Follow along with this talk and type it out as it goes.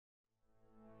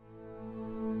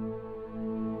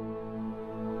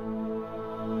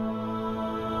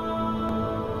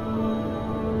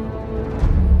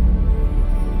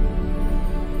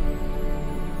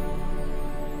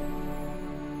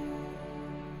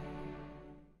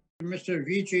Mr.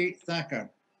 Vijay Thacker,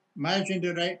 Managing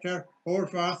Director,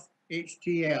 Horwath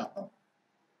HTL.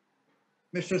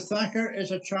 Mr. Thacker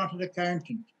is a chartered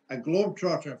accountant, a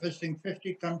globetrotter visiting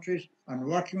 50 countries and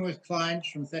working with clients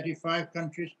from 35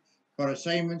 countries for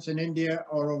assignments in India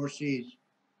or overseas.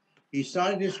 He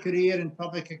started his career in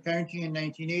public accounting in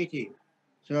 1980,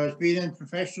 so has been in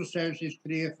professional services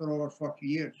career for over 40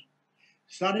 years.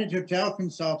 Started hotel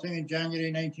consulting in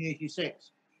January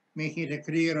 1986, making it a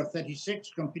career of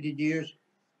 36 completed years,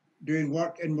 doing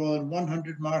work in more than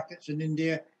 100 markets in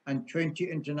India and 20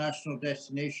 international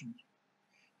destinations.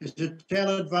 His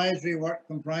hotel advisory work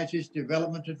comprises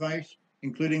development advice,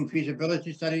 including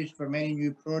feasibility studies for many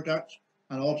new products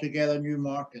and altogether new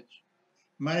markets,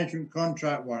 management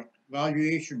contract work,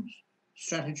 valuations,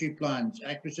 strategy plans,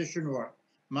 acquisition work,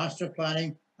 master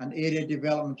planning and area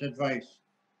development advice,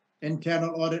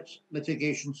 internal audits,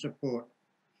 litigation support.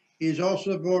 He is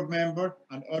also a board member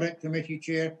and audit committee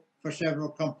chair for several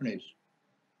companies.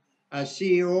 As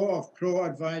CEO of Crow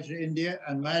Advisory India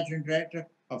and managing director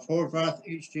of Horwath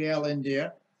HTL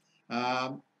India,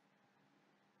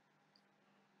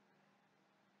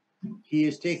 he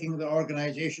is taking the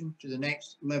organization to the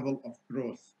next level of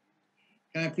growth.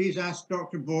 Can I please ask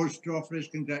Dr. Bose to offer his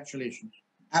congratulations?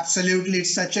 Absolutely.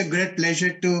 It's such a great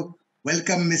pleasure to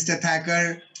welcome Mr.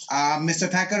 Thacker. Mr.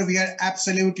 Thacker, we are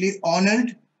absolutely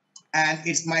honored, and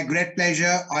it's my great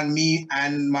pleasure on me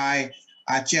and my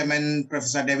chairman,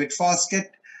 Professor David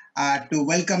Foskett, to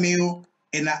welcome you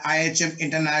in the IIHM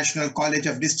International College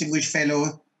of Distinguished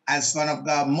Fellows as one of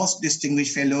the most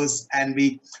distinguished fellows, and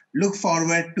we look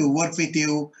forward to work with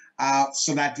you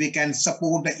so that we can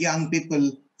support the young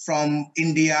people from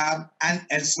India and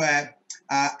elsewhere,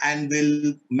 and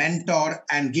will mentor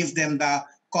and give them the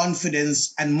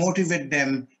confidence and motivate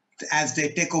them as they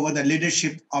take over the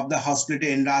leadership of the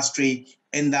hospitality industry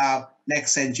in the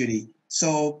next century.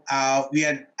 So we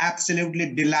are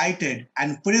absolutely delighted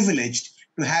and privileged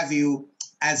to have you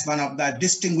as one of the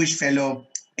distinguished fellow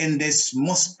in this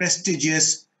most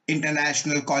prestigious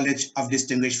International College of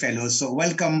Distinguished Fellows. So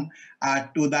welcome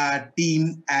to the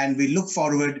team, and we look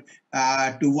forward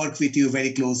to work with you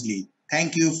very closely.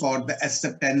 Thank you for the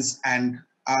acceptance, and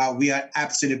we are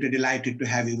absolutely delighted to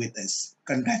have you with us.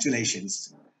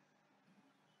 Congratulations.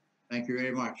 Thank you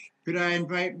very much. Could I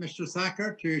invite Mr.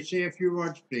 Thacker to say a few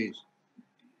words, please?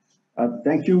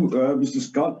 Thank you, Mr.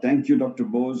 Scott. Thank you, Dr.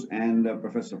 Bose and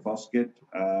Professor Foskett.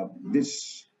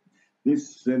 This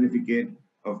certificate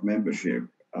of membership,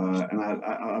 and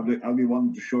I'll be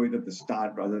one to show it at the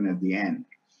start rather than at the end.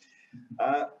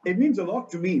 It means a lot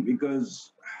to me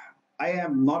because I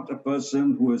am not a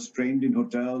person who has trained in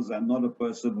hotels. I'm not a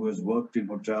person who has worked in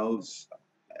hotels.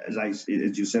 As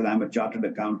you said, I'm a chartered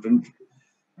accountant,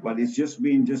 but it's just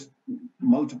been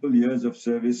multiple years of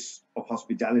service of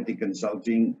hospitality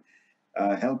consulting,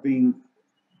 helping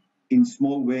in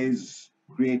small ways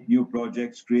create new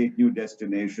projects, create new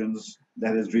destinations.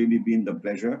 That has really been the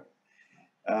pleasure.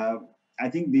 I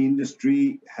think the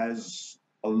industry has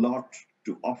a lot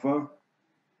to offer.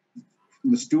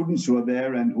 The students who are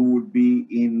there and who would be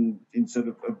in sort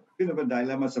of a bit of a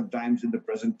dilemma sometimes in the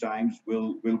present times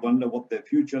will wonder what their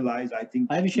future lies. I think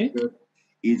the future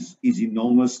is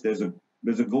enormous. There's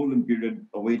a golden period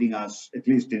awaiting us, at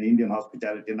least in Indian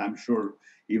hospitality, and I'm sure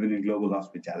even in global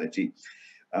hospitality.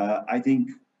 I think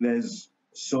there's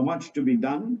so much to be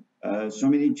done, so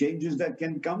many changes that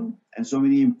can come, and so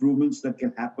many improvements that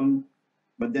can happen,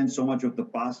 but then so much of the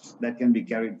past that can be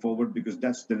carried forward, because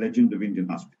that's the legend of Indian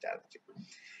hospitality.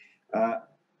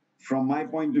 From my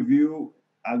point of view,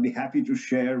 I'll be happy to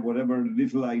share whatever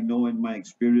little I know and my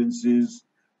experiences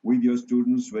with your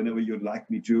students whenever you'd like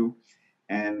me to.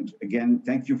 And again,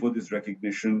 thank you for this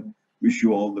recognition. Wish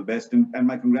you all the best. And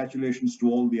my congratulations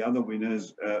to all the other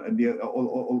winners and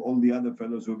all the other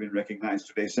fellows who have been recognized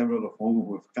today, several of whom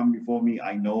who have come before me,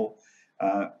 I know,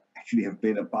 actually have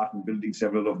played a part in building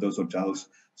several of those hotels.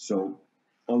 So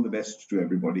all the best to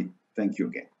everybody. Thank you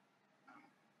again.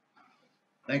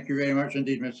 Thank you very much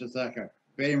indeed, Mr. Thacker.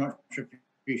 Very much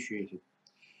appreciated.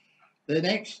 The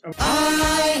next...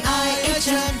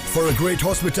 IIHM. For a great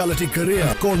hospitality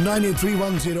career, call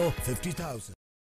 98310 50,000.